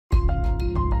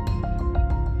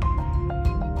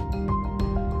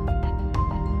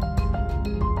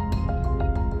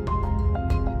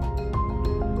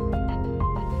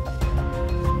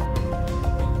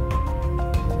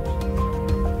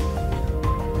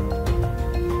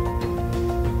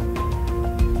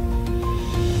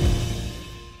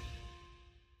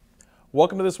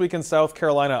Welcome to This Week in South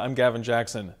Carolina. I'm Gavin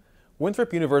Jackson.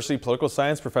 Winthrop University political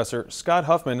science professor Scott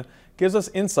Huffmon gives us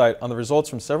insight on the results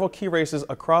from several key races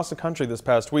across the country this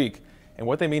past week and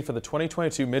what they mean for the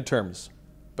 2022 midterms.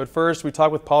 But first, we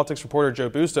talk with politics reporter Joe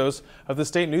Bustos of the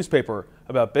state newspaper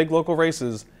about big local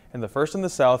races and the First in the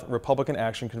South Republican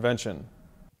Action Convention.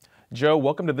 Joe,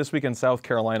 welcome to This Week in South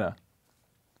Carolina.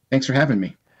 Thanks for having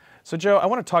me. So, Joe, I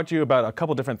want to talk to you about a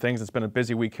couple different things. It's been a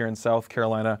busy week here in South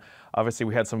Carolina. Obviously,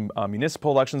 we had some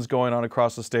municipal elections going on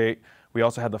across the state. We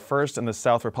also had the First in the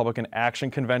South Republican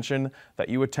Action Convention that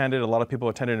you attended. A lot of people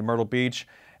attended in Myrtle Beach,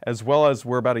 as well as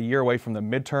we're about a year away from the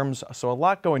midterms. So a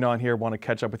lot going on here I want to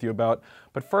catch up with you about.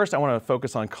 But first, I want to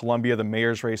focus on Columbia, the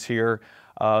mayor's race here.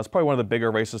 It's probably one of the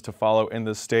bigger races to follow in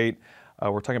this state.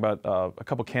 We're talking about a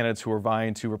couple candidates who are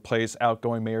vying to replace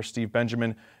outgoing Mayor Steve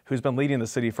Benjamin, who's been leading the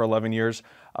city for 11 years.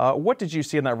 What did you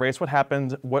see in that race? What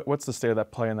happened? What's the state of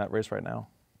that play in that race right now?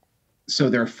 So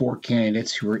there are four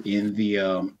candidates who are in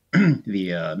the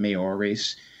mayoral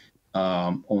race.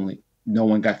 Only no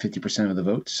one got 50% of the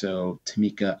vote. So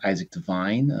Tamika Isaac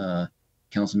Devine,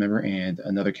 council member, and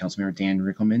another council member, Dan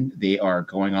Rickleman, they are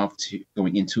going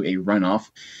into a runoff.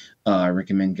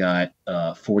 Rickleman got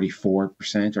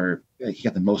 44%, or he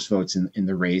got the most votes in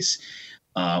the race.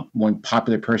 One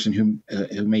popular person who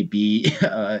may be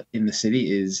in the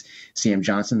city is Sam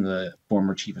Johnson, the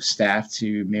former chief of staff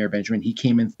to Mayor Benjamin. He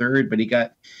came in third, but he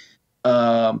got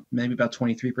maybe about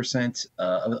 23%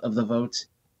 of the vote.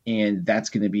 And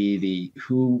that's going to be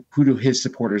who do his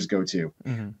supporters go to?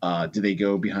 Mm-hmm. Do they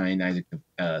go behind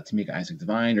Tamika Isaac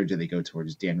Devine, or do they go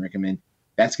towards Dan Rickleman?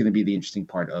 That's going to be the interesting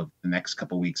part of the next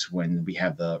couple of weeks when we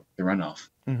have the runoff.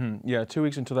 Mm-hmm. Yeah, 2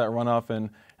 weeks into that runoff,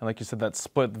 and like you said, that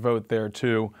split vote there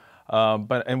too.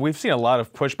 And we've seen a lot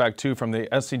of pushback too from the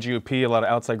SCGOP, a lot of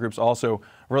outside groups also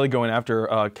really going after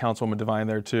Councilwoman Devine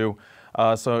there too.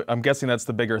 So I'm guessing that's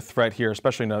the bigger threat here,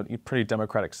 especially in a pretty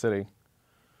Democratic city.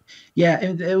 Yeah,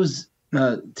 and it was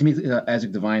to me,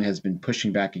 Isaac Devine has been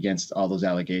pushing back against all those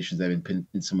allegations that have been put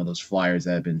in some of those flyers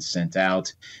that have been sent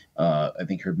out. I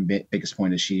think her biggest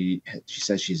point is she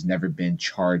says she's never been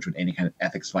charged with any kind of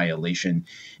ethics violation.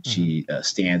 Mm-hmm. She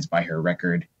stands by her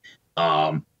record.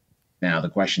 Now the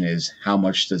question is, how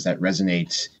much does that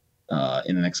resonate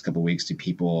in the next couple of weeks? Do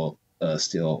people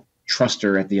still trust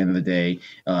her at the end of the day?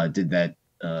 Did that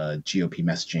GOP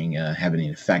messaging have any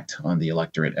effect on the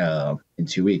electorate in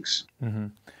 2 weeks? Mm-hmm.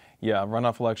 Yeah,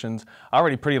 runoff elections,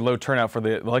 already pretty low turnout for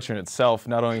the election itself,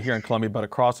 not only here in Columbia, but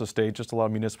across the state, just a lot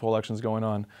of municipal elections going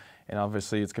on. And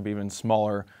obviously it's going to be even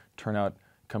smaller turnout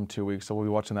come 2 weeks, so we'll be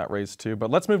watching that race too.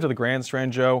 But let's move to the Grand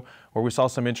Strand, Joe, where we saw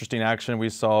some interesting action. We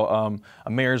saw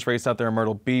a mayor's race out there in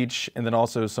Myrtle Beach, and then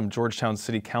also some Georgetown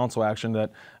City Council action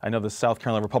that I know the South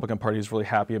Carolina Republican Party is really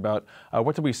happy about.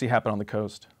 What did we see happen on the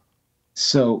coast?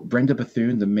 So Brenda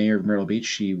Bethune, the mayor of Myrtle Beach,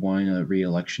 she won a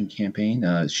re-election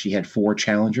campaign. She had 4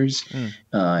 challengers,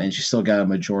 and she still got a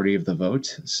majority of the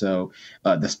vote. So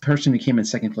this person who came in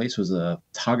second place was a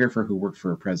photographer who worked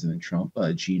for President Trump,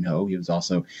 Gene Ho. He was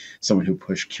also someone who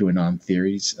pushed QAnon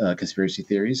theories, conspiracy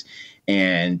theories.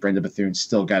 And Brenda Bethune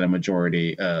still got a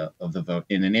majority of the vote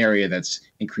in an area that's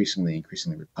increasingly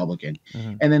Republican.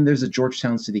 Mm-hmm. And then there's a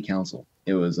Georgetown City Council.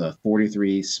 It was a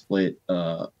 43 split.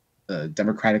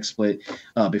 Democratic split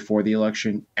before the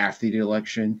election. After the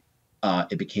election,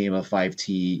 it became a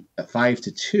 5-2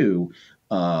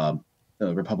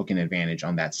 Republican advantage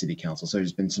on that city council. So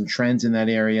there's been some trends in that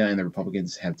area, and the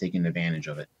Republicans have taken advantage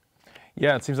of it.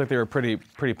 Yeah, it seems like they were pretty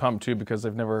pumped too, because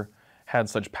they've never had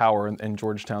such power in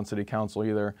Georgetown City Council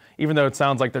either. Even though it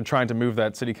sounds like they're trying to move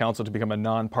that city council to become a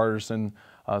nonpartisan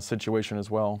situation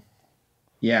as well.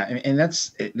 Yeah, and that's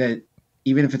that.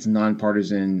 Even if it's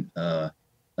nonpartisan.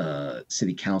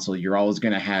 City council, you're always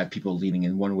going to have people leaning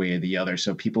in one way or the other,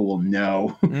 so people will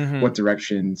know mm-hmm. what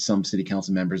direction some city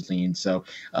council members lean. So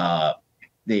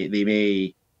they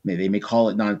may call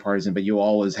it nonpartisan, but you'll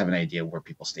always have an idea where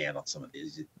people stand on some of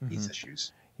these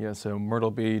issues. Yeah, so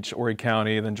Myrtle Beach, Horry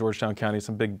County, then Georgetown County,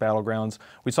 some big battlegrounds.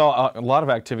 We saw a lot of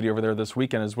activity over there this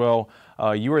weekend as well.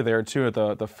 You were there too at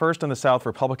the First in the South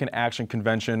Republican Action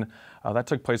Convention. That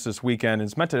took place this weekend.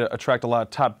 It's meant to attract a lot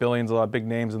of top billions, a lot of big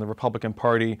names in the Republican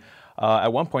Party.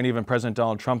 At one point, even President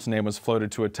Donald Trump's name was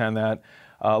floated to attend that.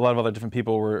 A lot of other different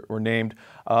people were named.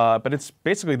 But it's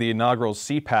basically the inaugural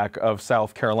CPAC of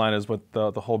South Carolina is what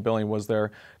the whole billing was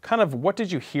there. Kind of what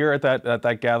did you hear at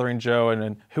that gathering, Joe,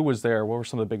 and who was there? What were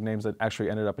some of the big names that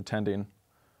actually ended up attending?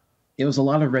 It was a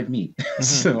lot of red meat. Mm-hmm.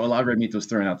 So a lot of red meat was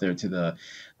thrown out there to the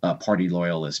party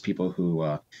loyalists, people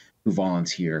who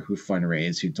volunteer, who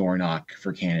fundraise, who door knock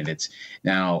for candidates.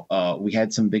 Now, we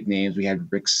had some big names. We had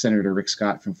Senator Rick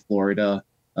Scott from Florida.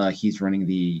 He's running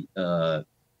the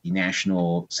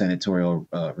National Senatorial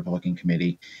Republican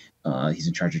Committee. He's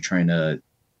in charge of trying to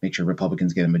make sure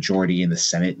Republicans get a majority in the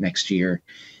Senate next year.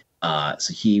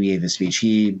 So he gave the speech.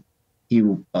 He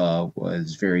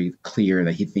was very clear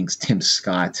that he thinks Tim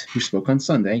Scott, who spoke on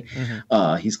Sunday,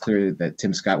 he's clear that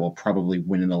Tim Scott will probably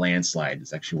win in a landslide.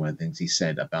 It's actually one of the things he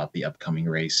said about the upcoming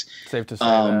race. Safe to say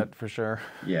that for sure.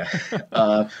 Yeah.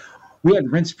 We had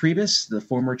Reince Priebus, the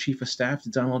former chief of staff to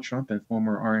Donald Trump and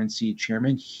former RNC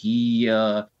chairman. He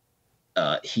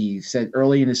said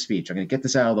early in his speech, I'm going to get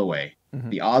this out of the way.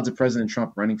 The odds of President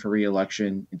Trump running for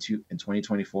re-election in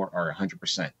 2024 are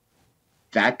 100%.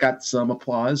 That got some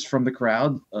applause from the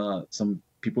crowd. Some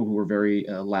people who were very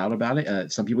loud about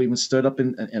it. Some people even stood up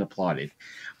and applauded,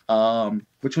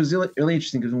 which was really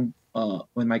interesting because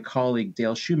when my colleague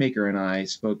Dale Shoemaker and I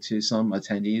spoke to some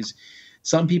attendees,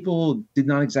 some people did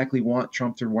not exactly want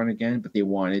Trump to run again, but they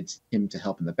wanted him to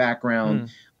help in the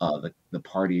background. The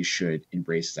party should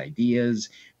embrace his ideas,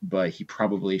 but he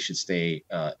probably should stay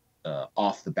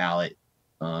off the ballot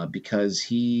because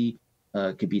he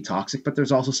could be toxic. But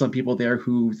there's also some people there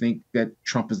who think that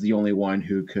Trump is the only one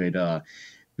who could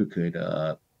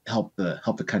help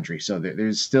the country. So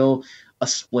there's still a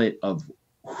split of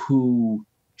who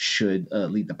should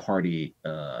lead the party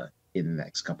in the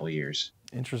next couple of years.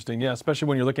 Interesting. Yeah, especially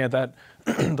when you're looking at that,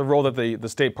 the role that the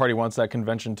state party wants that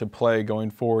convention to play going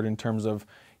forward in terms of,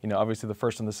 obviously the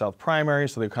first in the South primary,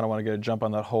 so they kind of want to get a jump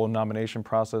on that whole nomination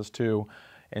process too,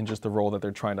 and just the role that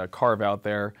they're trying to carve out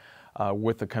there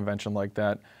with a convention like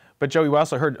that. But Joe, you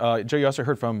also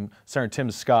heard from Senator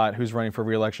Tim Scott, who's running for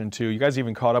re-election too. You guys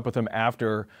even caught up with him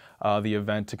after the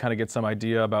event to kind of get some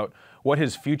idea about what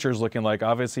his future is looking like.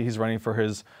 Obviously, he's running for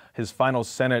his final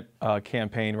Senate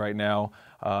campaign right now.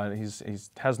 He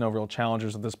has no real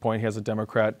challengers at this point. He has a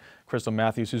Democrat, Crystal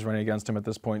Matthews, who's running against him at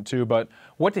this point too. But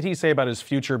what did he say about his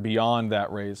future beyond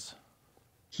that race?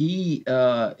 He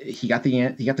got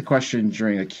the question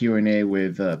during a Q&A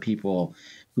with people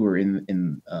who were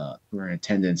in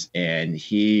attendance, and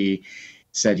he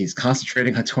said he's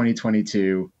concentrating on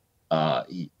 2022.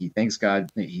 He thanks God.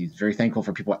 He's very thankful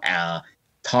for people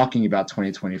talking about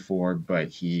 2024, but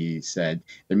he said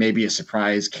there may be a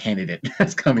surprise candidate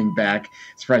that's coming back,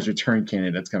 surprise return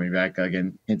candidate that's coming back,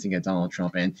 again, hinting at Donald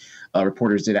Trump. And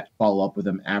reporters did follow up with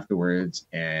him afterwards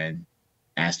and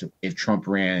asked if Trump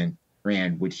ran,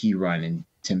 would he run? And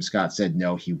Tim Scott said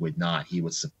no, he would not. He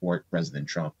would support President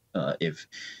Trump if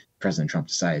President Trump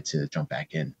decided to jump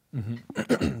back in.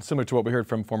 Similar to what we heard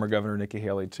from former Governor Nikki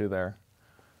Haley too there.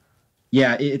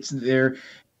 Yeah, it's there.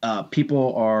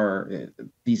 People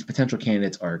these potential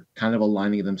candidates are kind of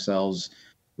aligning themselves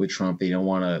with Trump. They don't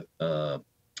want to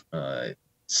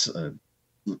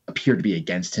appear to be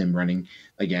against him running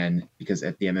again, because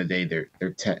at the end of the day,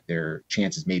 their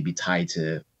chances may be tied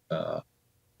to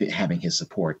having his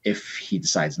support if he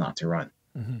decides not to run.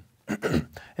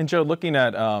 And Joe, looking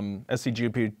at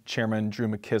SCGOP Chairman Drew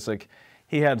McKissick,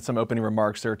 he had some opening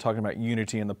remarks there talking about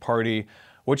unity in the party,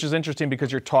 which is interesting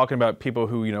because you're talking about people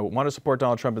who want to support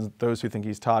Donald Trump and those who think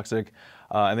he's toxic,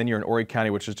 and then you're in Horry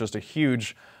County, which is just a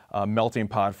huge melting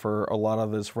pot for a lot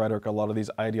of this rhetoric, a lot of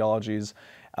these ideologies,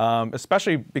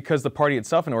 especially because the party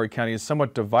itself in Horry County is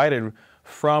somewhat divided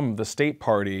from the state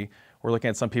party. We're looking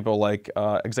at some people like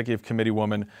Executive Committee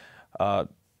woman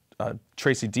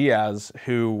Tracy Diaz,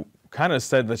 who kind of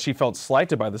said that she felt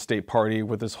slighted by the state party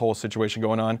with this whole situation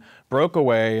going on, broke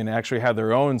away and actually had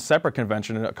their own separate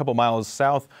convention a couple miles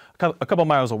south, a couple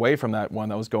miles away from that one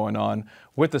that was going on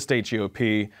with the state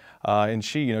GOP. And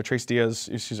she, Tracy Diaz,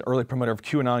 she's an early promoter of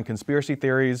QAnon conspiracy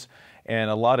theories and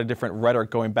a lot of different rhetoric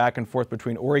going back and forth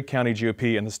between Horry County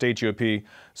GOP and the state GOP.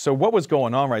 So what was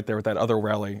going on right there with that other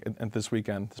rally this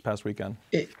past weekend?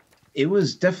 It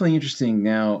was definitely interesting.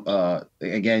 Now,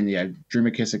 again, Drew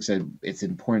McKissick said it's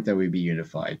important that we be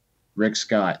unified. Rick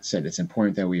Scott said it's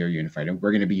important that we are unified, and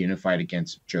we're going to be unified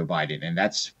against Joe Biden. And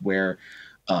that's where,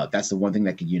 that's the one thing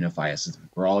that could unify us. Is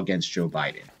we're all against Joe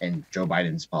Biden and Joe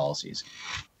Biden's policies.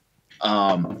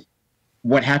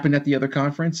 What happened at the other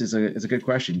conference is a good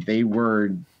question. They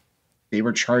were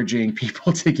charging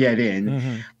people to get in,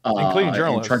 including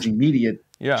journalists, and charging media.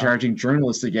 Yeah. Charging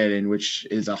journalists to get in, which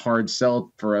is a hard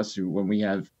sell for us when we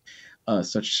have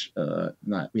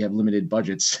we have limited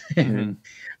budgets. And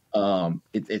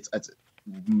it's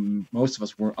most of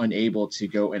us were unable to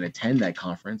go and attend that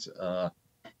conference.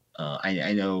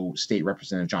 I know State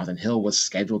Representative Jonathan Hill was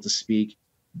scheduled to speak,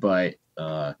 but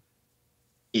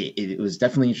it was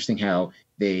definitely interesting how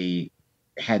they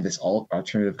had this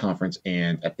alternative conference,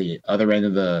 and at the other end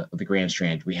of the Grand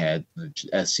Strand, we had the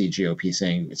SCGOP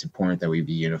saying it's important that we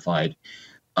be unified.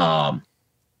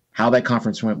 How that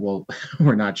conference went, well,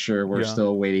 we're not sure. We're Yeah.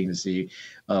 still waiting to see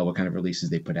what kind of releases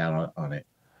they put out on it.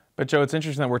 But Joe, it's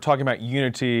interesting that we're talking about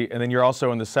unity, and then you're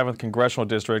also in the 7th Congressional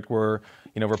District where,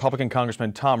 Republican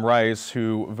Congressman Tom Rice,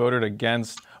 who voted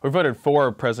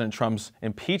for President Trump's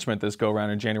impeachment this go-around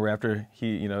in January after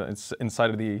he,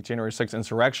 incited the January 6th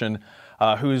insurrection,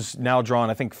 who's now drawn,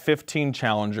 I think, 15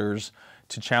 challengers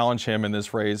to challenge him in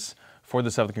this race for the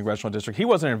 7th Congressional District. He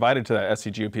wasn't invited to that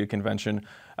SCGOP convention.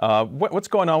 What's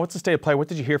going on? What's the state of play? What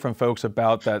did you hear from folks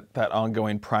about that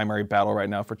ongoing primary battle right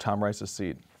now for Tom Rice's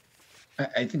seat?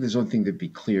 I think there's one thing to be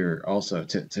clear also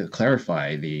to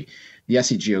clarify. The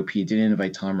SCGOP didn't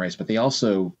invite Tom Rice, but they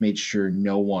also made sure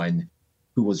no one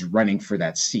who was running for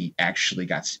that seat actually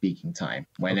got speaking time.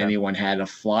 When anyone had a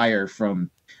flyer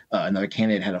from another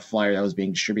candidate had a flyer that was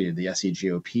being distributed, the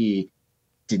SCGOP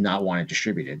did not want it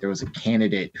distributed. There was a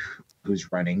candidate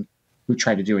who's running who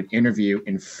tried to do an interview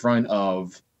in front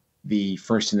of the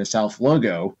First in the South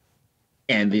logo,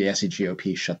 and the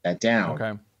SCGOP shut that down.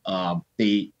 Okay.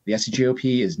 The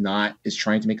SCGOP is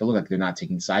trying to make it look like they're not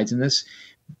taking sides in this,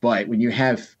 but when you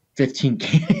have 15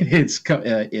 candidates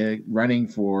running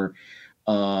for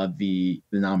the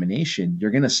nomination,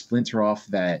 you're going to splinter off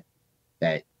that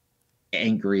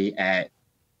angry at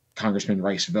Congressman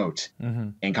Rice vote,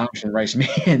 and Congressman Rice may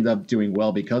end up doing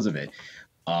well because of it.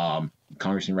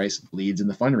 Congressman Rice leads in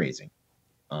the fundraising,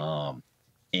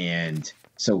 and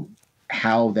so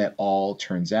how that all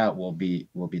turns out will be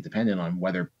dependent on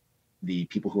whether the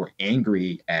people who are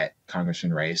angry at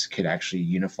Congressman Rice could actually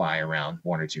unify around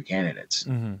one or two candidates.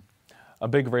 A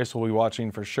big race we'll be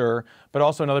watching for sure, but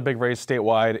also another big race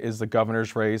statewide is the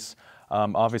governor's race.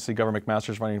 Obviously, Governor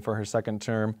McMaster's running for his second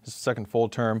full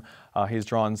term. He's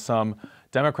drawn some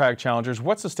Democratic challengers.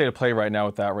 What's the state of play right now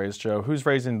with that race, Joe? Who's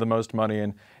raising the most money,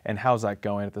 and how's that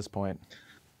going at this point?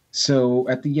 So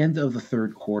at the end of the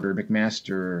third quarter,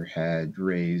 McMaster had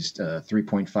raised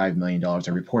 $3.5 million, or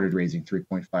reported raising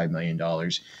 $3.5 million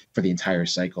for the entire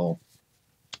cycle.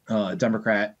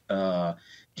 Democrat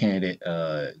candidate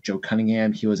Joe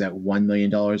Cunningham, he was at $1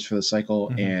 million for the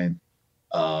cycle, and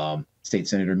State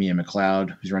Senator Mia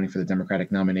McLeod, who's running for the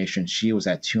Democratic nomination, she was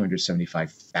at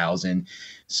 $275,000.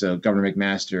 So Governor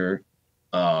McMaster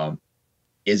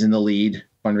is in the lead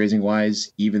fundraising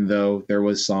wise, even though there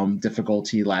was some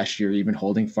difficulty last year, even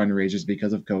holding fundraisers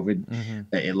because of COVID.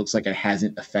 It looks like it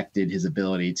hasn't affected his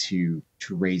ability to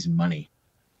raise money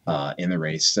in the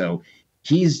race. So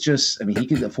he's he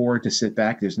could afford to sit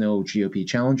back. There's no GOP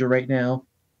challenger right now,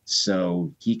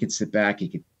 so he could sit back. He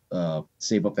could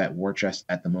save up that war chest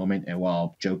at the moment, and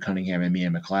while Joe Cunningham and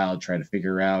Mia McLeod try to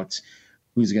figure out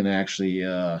who's going to actually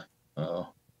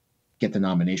get the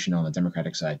nomination on the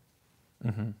Democratic side.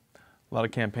 A lot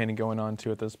of campaigning going on,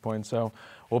 too, at this point. So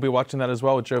we'll be watching that as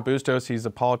well with Joe Bustos. He's a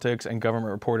politics and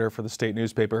government reporter for the state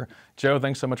newspaper. Joe,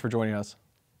 thanks so much for joining us.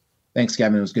 Thanks,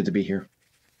 Gavin. It was good to be here.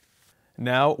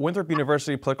 Now, Winthrop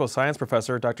University political science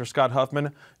professor Dr. Scott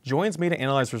Huffmon joins me to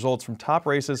analyze results from top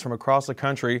races from across the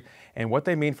country and what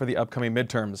they mean for the upcoming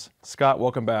midterms. Scott,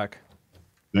 welcome back.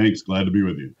 Thanks. Glad to be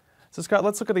with you. So, Scott,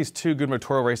 let's look at these two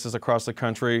gubernatorial races across the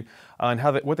country and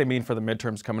what they mean for the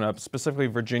midterms coming up, specifically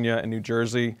Virginia and New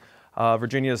Jersey.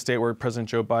 Virginia, a state where President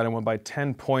Joe Biden won by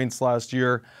 10 points last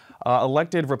year,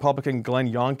 elected Republican Glenn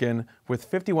Youngkin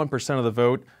with 51% of the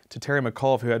vote to Terry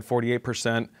McAuliffe, who had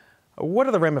 48%. What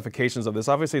are the ramifications of this?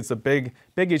 Obviously, it's a big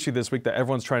issue this week that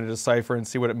everyone's trying to decipher and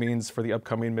see what it means for the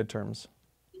upcoming midterms.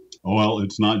 Well,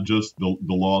 it's not just the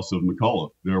loss of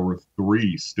McAuliffe. There were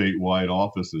 3 statewide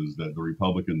offices that the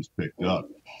Republicans picked up.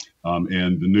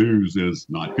 And the news is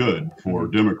not good for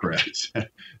Democrats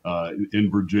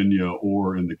in Virginia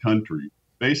or in the country.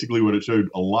 Basically, what it showed,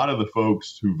 a lot of the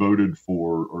folks who voted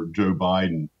for Joe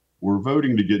Biden were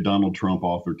voting to get Donald Trump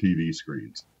off their TV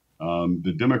screens.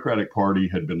 The Democratic Party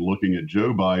had been looking at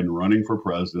Joe Biden running for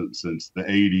president since the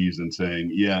 80s and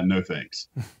saying, yeah, no thanks.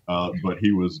 But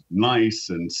he was nice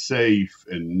and safe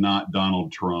and not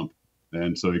Donald Trump.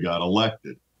 And so he got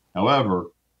elected.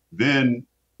 However, then,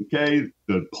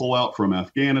 the pullout from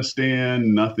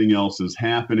Afghanistan, nothing else is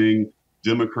happening.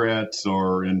 Democrats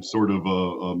are in sort of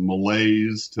a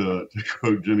malaise, to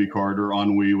quote Jimmy Carter,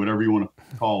 ennui, whatever you want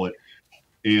to call it.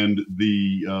 And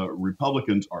the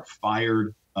Republicans are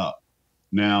fired up.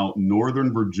 Now,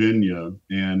 Northern Virginia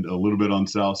and a little bit on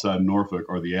South Side Norfolk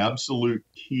are the absolute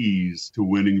keys to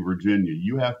winning Virginia.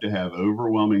 You have to have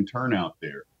overwhelming turnout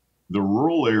there. The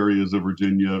rural areas of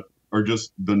Virginia are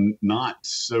just not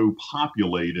so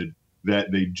populated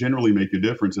that they generally make a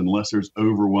difference unless there's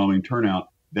overwhelming turnout.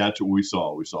 That's what we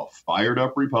saw. We saw fired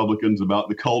up Republicans about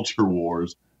the culture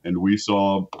wars, and we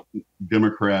saw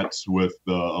Democrats with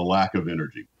a lack of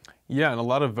energy. Yeah, and a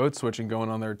lot of vote switching going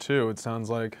on there too, it sounds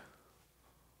like.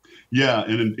 Yeah,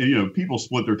 and people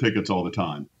split their tickets all the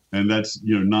time, and that's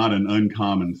not an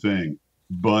uncommon thing.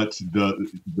 But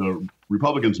the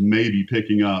Republicans may be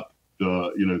picking up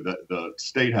the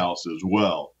state house as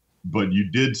well. But you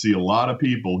did see a lot of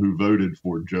people who voted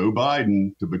for Joe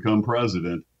Biden to become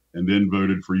president and then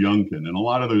voted for Youngkin. And a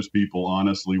lot of those people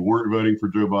honestly weren't voting for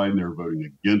Joe Biden. They were voting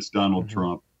against Donald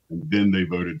Trump, and then they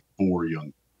voted for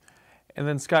Youngkin. And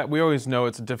then, Scott, we always know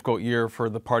it's a difficult year for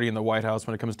the party in the White House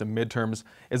when it comes to midterms.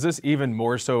 Is this even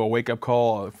more so a wake-up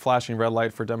call, a flashing red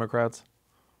light for Democrats?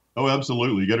 Oh,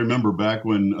 absolutely. You got to remember back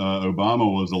when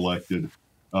Obama was elected,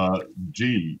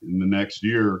 in the next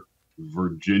year,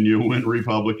 Virginia went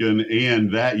Republican,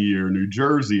 and that year, New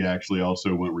Jersey actually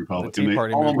also went Republican. The Tea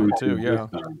Party movement too, yeah.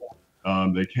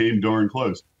 They came darn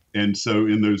close. And so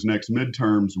in those next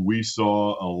midterms, we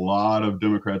saw a lot of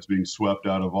Democrats being swept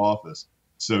out of office.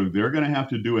 So they're going to have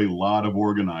to do a lot of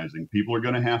organizing. People are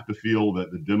going to have to feel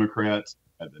that the Democrats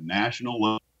at the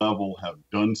national level have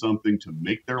done something to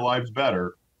make their lives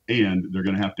better, and they're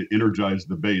going to have to energize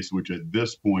the base, which at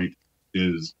this point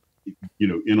is,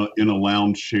 in a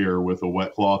lounge chair with a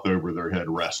wet cloth over their head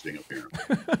resting,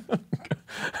 apparently.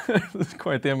 That's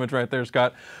quite the image right there,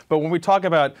 Scott. But when we talk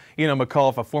about,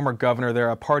 McAuliffe, a former governor there,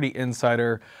 a party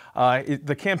insider,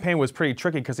 the campaign was pretty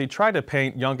tricky because he tried to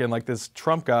paint Youngkin like this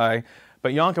Trump guy,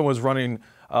 but Youngkin was running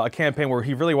a campaign where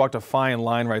he really walked a fine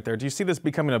line right there. Do you see this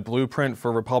becoming a blueprint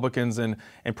for Republicans in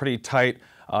pretty tight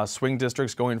swing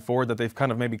districts going forward, that they've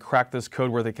kind of maybe cracked this code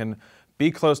where they can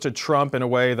be close to Trump in a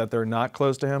way that they're not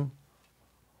close to him?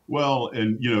 Well,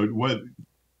 and what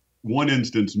one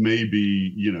instance may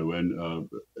be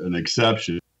an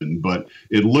exception, but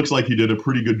it looks like he did a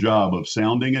pretty good job of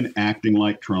sounding and acting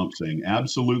like Trump, saying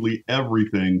absolutely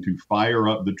everything to fire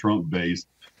up the Trump base,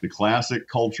 the classic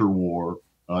culture war,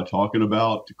 talking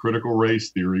about critical race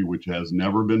theory, which has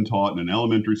never been taught in an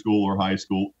elementary school or high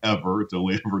school ever. It's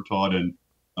only ever taught in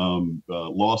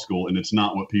law school, and it's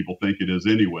not what people think it is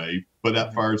anyway, but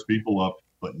that fires people up.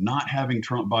 But not having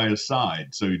Trump by his side,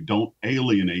 so you don't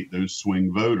alienate those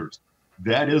swing voters.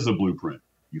 That is a blueprint.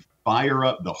 You fire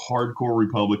up the hardcore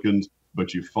Republicans,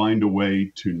 but you find a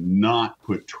way to not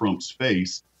put Trump's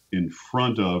face in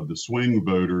front of the swing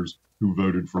voters who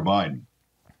voted for Biden.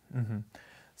 Mm-hmm.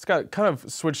 Scott, kind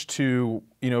of switch to,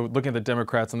 looking at the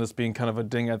Democrats and this being kind of a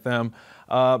ding at them.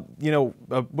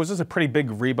 Was this a pretty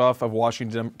big rebuff of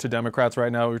Washington to Democrats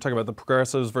right now? We're talking about the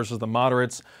progressives versus the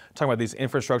moderates, talking about these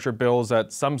infrastructure bills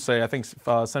that some say, I think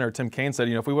Senator Tim Kaine said,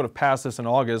 if we would have passed this in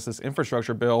August, this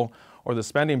infrastructure bill or the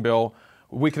spending bill,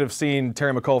 we could have seen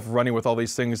Terry McAuliffe running with all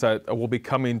these things that will be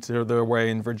coming to their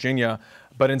way in Virginia.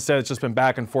 But instead, it's just been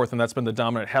back and forth, and that's been the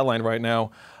dominant headline right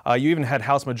now. You even had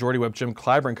House Majority Whip Jim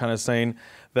Clyburn kind of saying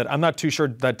that I'm not too sure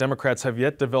that Democrats have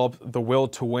yet developed the will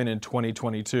to win in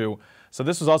 2022. So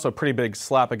this was also a pretty big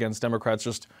slap against Democrats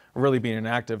just really being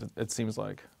inactive, it seems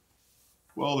like.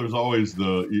 Well, there's always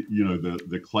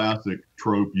the classic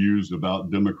trope used about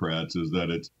Democrats is that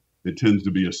it tends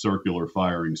to be a circular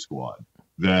firing squad.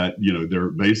 That, they're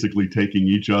basically taking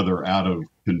each other out of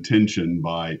contention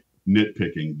by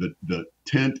nitpicking. The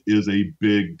tent is a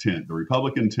big tent. The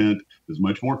Republican tent is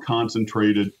much more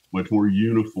concentrated, much more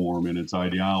uniform in its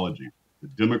ideology. The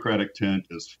Democratic tent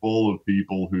is full of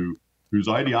people whose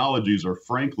ideologies are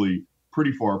frankly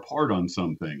pretty far apart on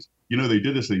some things. They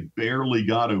did this, they barely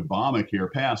got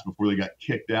Obamacare passed before they got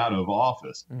kicked out of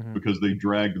office because they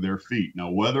dragged their feet.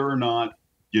 Now, whether or not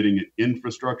getting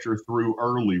infrastructure through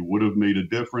early would have made a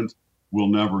difference, we'll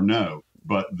never know.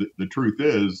 But the truth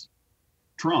is,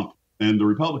 Trump and the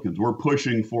Republicans were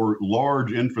pushing for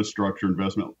large infrastructure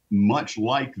investment, much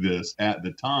like this at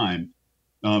the time.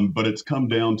 But it's come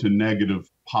down to negative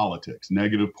politics,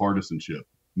 negative partisanship.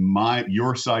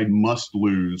 Your side must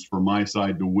lose for my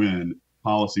side to win.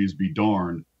 Policies be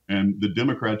darned. And the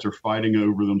Democrats are fighting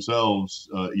over themselves,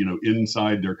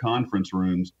 inside their conference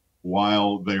rooms,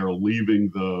 while they are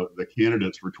leaving the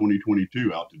candidates for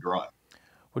 2022 out to dry.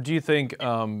 Well, do you think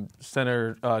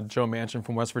Senator Joe Manchin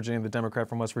from West Virginia, the Democrat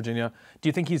from West Virginia, do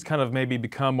you think he's kind of maybe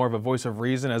become more of a voice of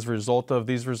reason as a result of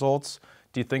these results?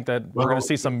 Do you think that we're going to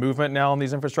see some movement now on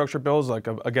these infrastructure bills, like,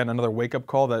 again, another wake-up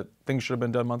call that things should have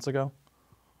been done months ago?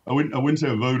 I wouldn't say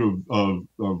a vote of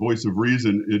voice of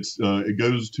reason. It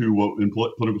goes to what in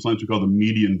political science we call the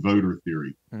median voter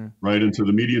theory, right? And so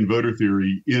the median voter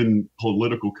theory in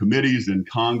political committees in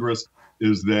Congress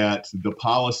is that the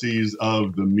policies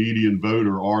of the median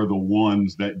voter are the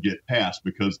ones that get passed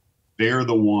because they're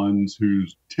the ones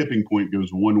whose tipping point goes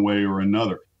one way or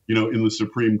another. In the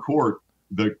Supreme Court,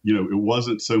 it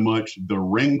wasn't so much the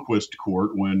Rehnquist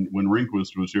court when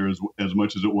Rehnquist was here as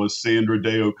much as it was Sandra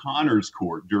Day O'Connor's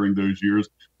court during those years,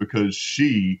 because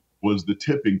she was the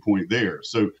tipping point there.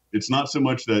 So it's not so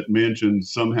much that Manchin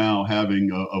somehow having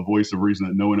a voice of reason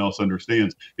that no one else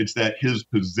understands. It's that his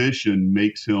position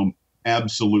makes him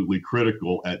absolutely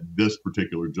critical at this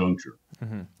particular juncture.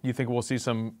 Mm-hmm. You think we'll see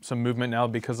some movement now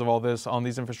because of all this on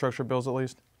these infrastructure bills, at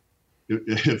least?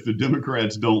 If the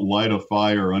Democrats don't light a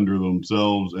fire under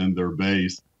themselves and their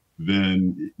base,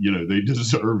 then they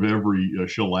deserve every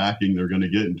shellacking they're going to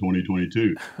get in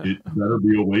 2022. It better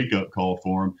be a wake-up call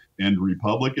for them. And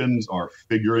Republicans are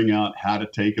figuring out how to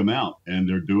take them out, and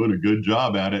they're doing a good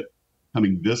job at it.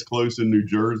 Coming this close in New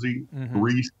Jersey,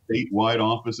 3 statewide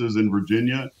offices in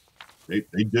Virginia,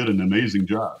 they did an amazing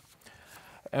job.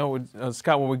 And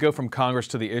Scott, when we go from Congress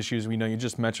to the issues, we know you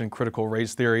just mentioned critical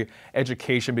race theory,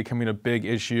 education becoming a big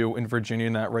issue in Virginia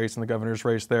in that race, in the governor's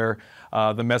race there.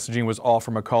 The messaging was all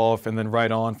for McAuliffe and then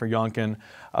right on for Youngkin.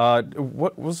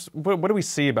 What do we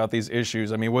see about these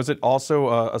issues? I mean, was it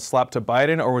also a slap to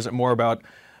Biden, or was it more about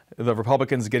the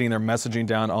Republicans getting their messaging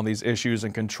down on these issues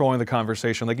and controlling the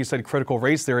conversation? Like you said, critical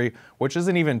race theory, which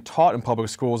isn't even taught in public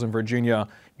schools in Virginia,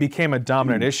 became a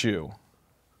dominant issue.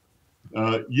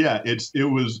 Yeah, it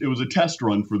was a test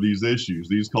run for these issues,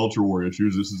 these culture war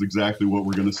issues. This is exactly what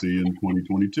we're going to see in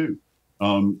 2022.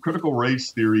 Critical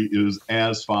race theory is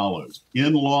as follows.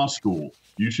 In law school,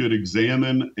 you should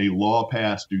examine a law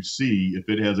passed to see if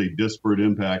it has a disparate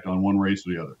impact on one race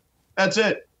or the other. That's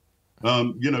it.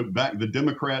 Back the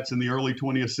Democrats in the early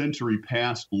 20th century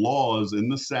passed laws in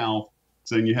the South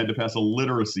saying you had to pass a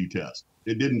literacy test.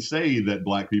 It didn't say that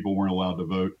black people weren't allowed to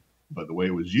vote, but the way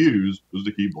it was used was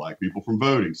to keep black people from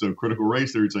voting. So critical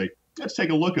race theory would say, let's take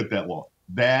a look at that law.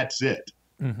 That's it.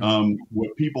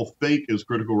 What people think is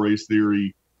critical race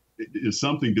theory is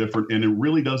something different, and it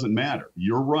really doesn't matter.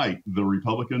 You're right. The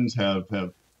Republicans have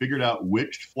figured out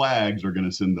which flags are going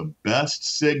to send the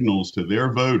best signals to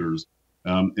their voters,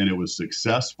 and it was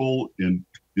successful in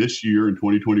this year in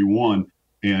 2021,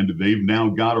 and they've now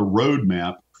got a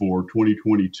roadmap for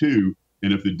 2022.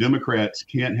 And if the Democrats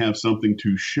can't have something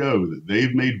to show that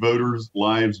they've made voters'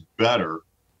 lives better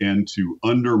and to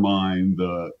undermine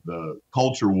the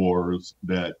culture wars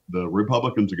that the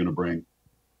Republicans are going to bring,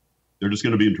 they're just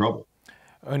going to be in trouble.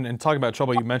 And talking about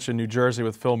trouble, you mentioned New Jersey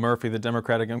with Phil Murphy, the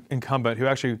Democratic incumbent, who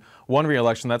actually won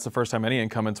re-election. That's the first time any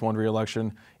incumbents won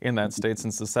re-election in that state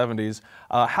since the 70s.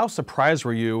 How surprised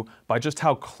were you by just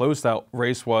how close that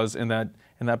race was in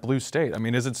that blue state? I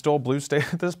mean, is it still a blue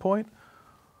state at this point?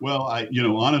 Well,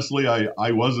 honestly,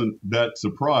 I wasn't that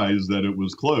surprised that it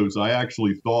was close. I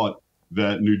actually thought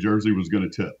that New Jersey was going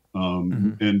to tip,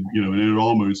 and it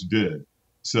almost did.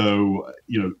 So,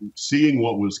 seeing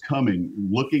what was coming,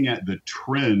 looking at the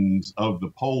trends of the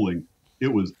polling, it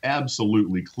was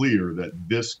absolutely clear that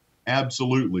this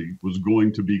absolutely was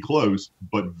going to be close,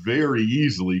 but very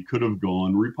easily could have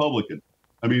gone Republican.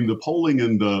 I mean, the polling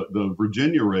in the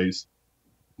Virginia race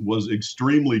was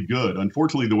extremely good.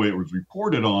 Unfortunately, the way it was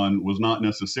reported on was not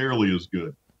necessarily as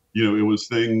good. It was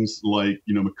things like,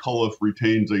 McAuliffe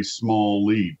retains a small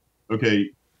lead. Okay,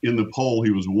 in the poll,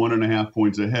 he was 1.5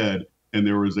 points ahead, and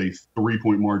there was a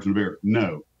 3-point margin of error.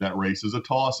 No, that race is a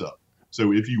toss-up.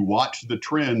 So if you watch the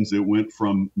trends, it went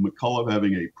from McAuliffe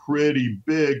having a pretty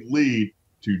big lead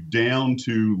to down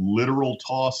to literal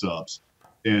toss-ups.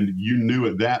 And you knew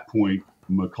at that point,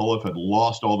 McAuliffe had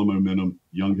lost all the momentum.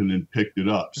 Youngkin had picked it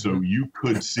up. So you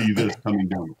could see this coming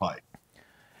down the pipe.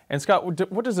 And Scott,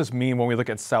 what does this mean when we look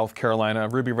at South Carolina,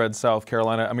 ruby red South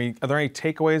Carolina? I mean, are there any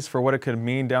takeaways for what it could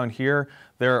mean down here?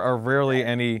 There are rarely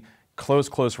any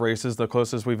close races. The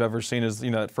closest we've ever seen is,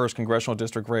 that first congressional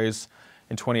district race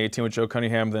in 2018 with Joe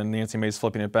Cunningham, then Nancy Mace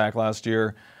flipping it back last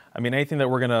year. I mean, anything that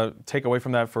we're going to take away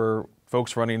from that for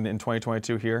folks running in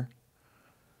 2022 here?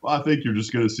 Well, I think you're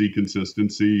just going to see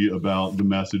consistency about the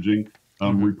messaging.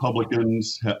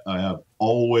 Republicans have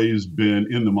always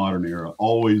been, in the modern era,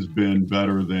 always been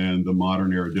better than the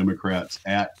modern era Democrats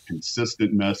at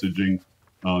consistent messaging,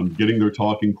 getting their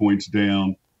talking points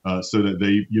down so that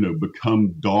they, become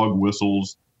dog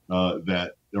whistles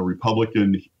that a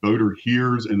Republican voter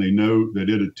hears, and they know that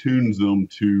it attunes them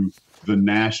to the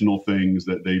national things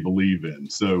that they believe in.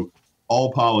 So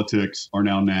all politics are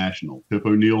now national. Pip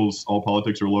O'Neill's all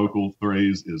politics are local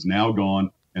phrase is now gone,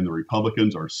 and the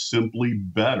Republicans are simply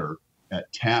better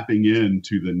at tapping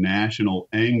into the national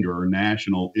anger,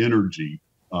 national energy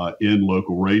in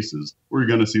local races. We're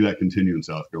going to see that continue in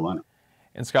South Carolina.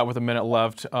 And Scott, with a minute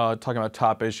left, talking about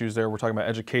top issues there, we're talking about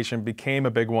education became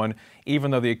a big one, even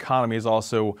though the economy is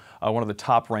also one of the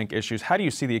top ranked issues. How do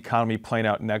you see the economy playing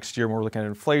out next year when we're looking at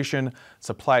inflation,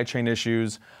 supply chain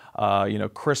issues,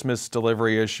 Christmas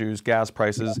delivery issues, gas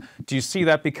prices? Do you see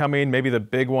that becoming maybe the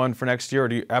big one for next year,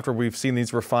 or after we've seen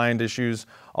these refined issues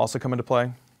also come into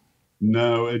play?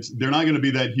 No, they're not going to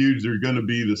be that huge. They're going to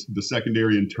be the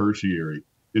secondary and tertiary.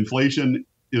 Inflation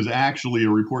is actually, a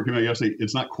report came out yesterday,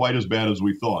 it's not quite as bad as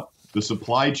we thought. The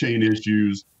supply chain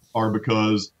issues are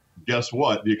because, guess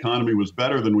what? The economy was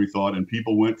better than we thought, and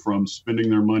people went from spending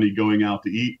their money going out to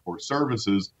eat for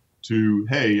services to,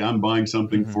 hey, I'm buying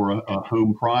something for a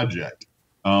home project.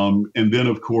 And then,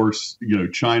 of course,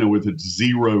 China with its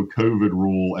zero COVID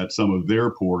rule at some of their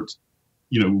ports,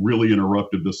 really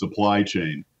interrupted the supply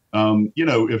chain.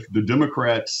 If the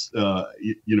Democrats,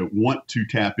 want to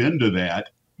tap into that,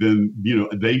 then,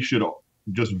 they should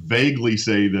just vaguely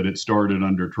say that it started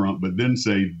under Trump, but then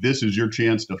say, this is your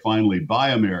chance to finally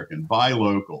buy American, buy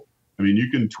local. I mean,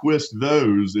 you can twist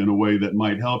those in a way that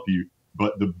might help you,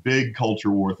 but the big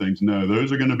culture war things, no,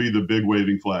 those are going to be the big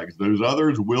waving flags. Those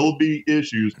others will be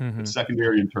issues,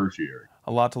 secondary and tertiary.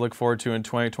 A lot to look forward to in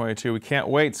 2022. We can't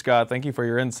wait, Scott. Thank you for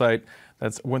your insight.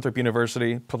 That's Winthrop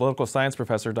University political science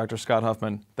professor, Dr. Scott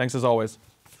Huffmon. Thanks as always.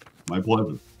 My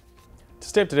pleasure. To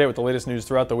stay up to date with the latest news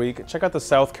throughout the week, check out the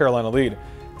South Carolina Lead.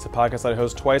 It's a podcast that I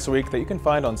host twice a week that you can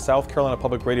find on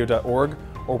southcarolinapublicradio.org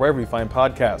or wherever you find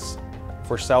podcasts.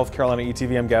 For South Carolina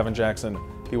ETV, I'm Gavin Jackson.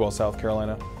 Be well, South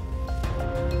Carolina.